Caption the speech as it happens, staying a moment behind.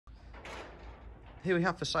Here we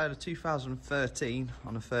have for sale a 2013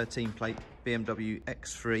 on a 13 plate BMW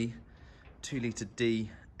X3 2 litre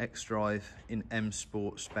D Xdrive in M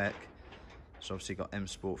Sport spec. So obviously got M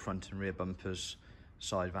Sport front and rear bumpers,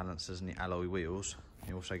 side balancers and the alloy wheels.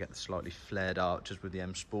 You also get the slightly flared arches with the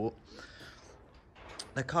M Sport.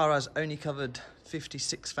 The car has only covered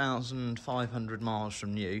 56,500 miles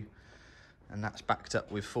from new, and that's backed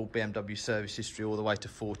up with full BMW service history all the way to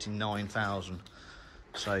 49,000.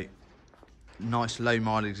 So nice low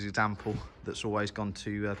mileage example that's always gone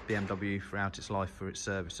to BMW throughout its life for its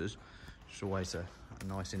services. It's always a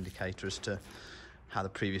nice indicator as to how the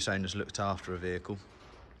previous owners looked after a vehicle.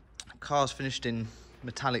 The car's finished in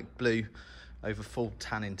metallic blue over full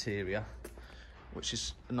tan interior, which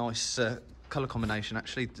is a nice colour combination.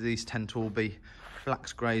 Actually, these tend to all be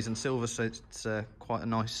blacks, greys and silver, so it's quite a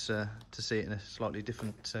nice to see it in a slightly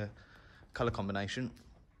different colour combination.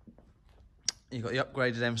 You've got the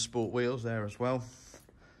upgraded M Sport wheels there as well.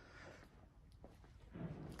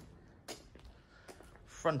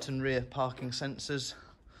 Front and rear parking sensors,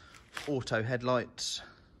 auto headlights.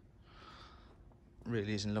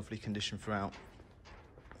 Really is in lovely condition throughout.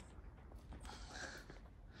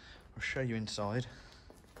 I'll show you inside.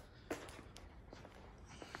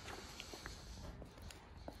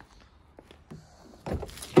 No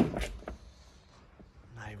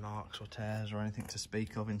marks or tears or anything to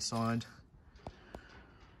speak of inside,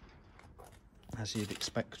 as you'd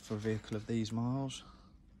expect for a vehicle of these miles.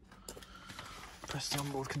 Press the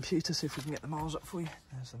onboard computer, see if we can get the miles up for you.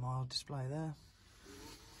 There's the mile display there.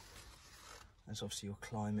 There's obviously your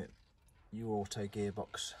climate, your auto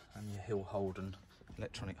gearbox and your hill hold and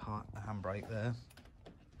electronic handbrake there.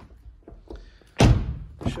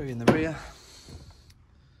 I'll show you in the rear.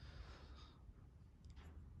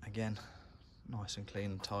 Again, nice and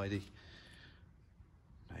clean and tidy.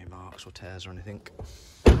 No marks or tears or anything.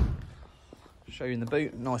 Show you in the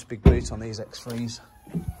boot. Nice big boot on these X3s.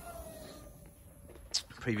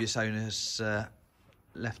 Previous owners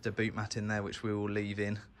left a boot mat in there, which we will leave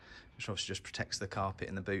in, which obviously just protects the carpet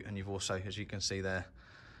in the boot. And you've also, as you can see there,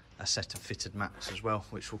 a set of fitted mats as well,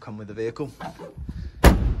 which will come with the vehicle.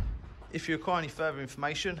 If you require any further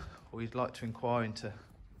information or you'd like to inquire into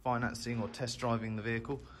financing or test driving the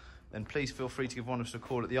vehicle, then please feel free to give one of us a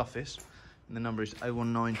call at the office. And the number is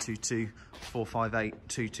 01922 458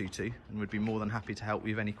 222, and we'd be more than happy to help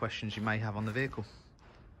you with any questions you may have on the vehicle.